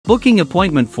Booking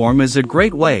appointment form is a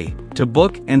great way to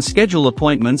book and schedule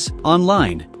appointments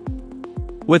online.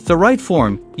 With the right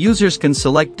form, users can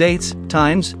select dates,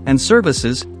 times, and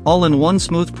services, all in one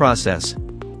smooth process.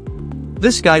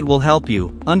 This guide will help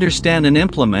you understand and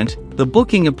implement the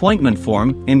booking appointment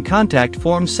form in Contact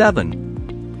Form 7.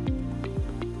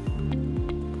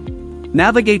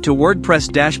 Navigate to WordPress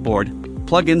dashboard,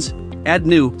 plugins, add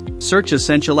new, search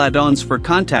essential add-ons for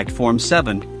Contact Form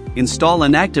 7, install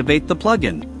and activate the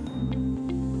plugin.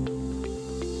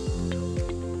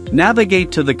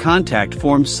 Navigate to the Contact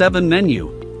Form 7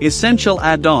 menu, Essential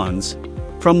Add-ons.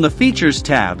 From the Features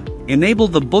tab, enable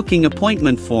the booking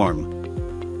appointment form.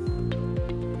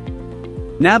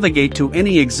 Navigate to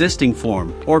any existing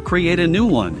form or create a new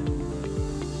one.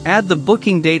 Add the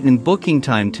booking date and booking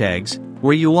time tags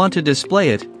where you want to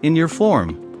display it in your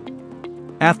form.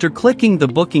 After clicking the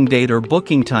booking date or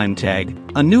booking time tag,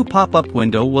 a new pop-up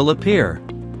window will appear.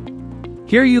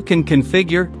 Here you can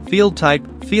configure field type,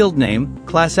 field name,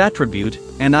 class attribute,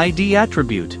 and ID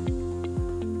attribute.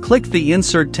 Click the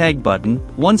Insert Tag button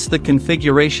once the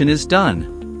configuration is done.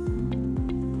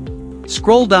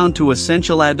 Scroll down to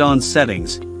Essential Add-ons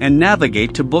Settings and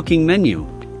navigate to Booking menu.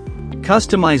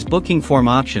 Customize booking form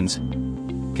options.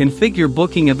 Configure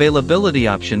booking availability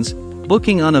options,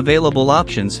 booking unavailable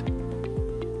options,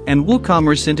 and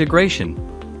WooCommerce integration.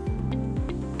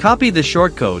 Copy the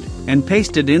shortcode and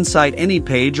paste it inside any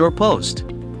page or post.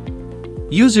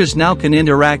 Users now can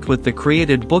interact with the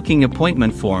created booking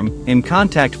appointment form in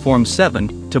Contact Form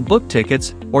 7 to book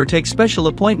tickets or take special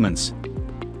appointments.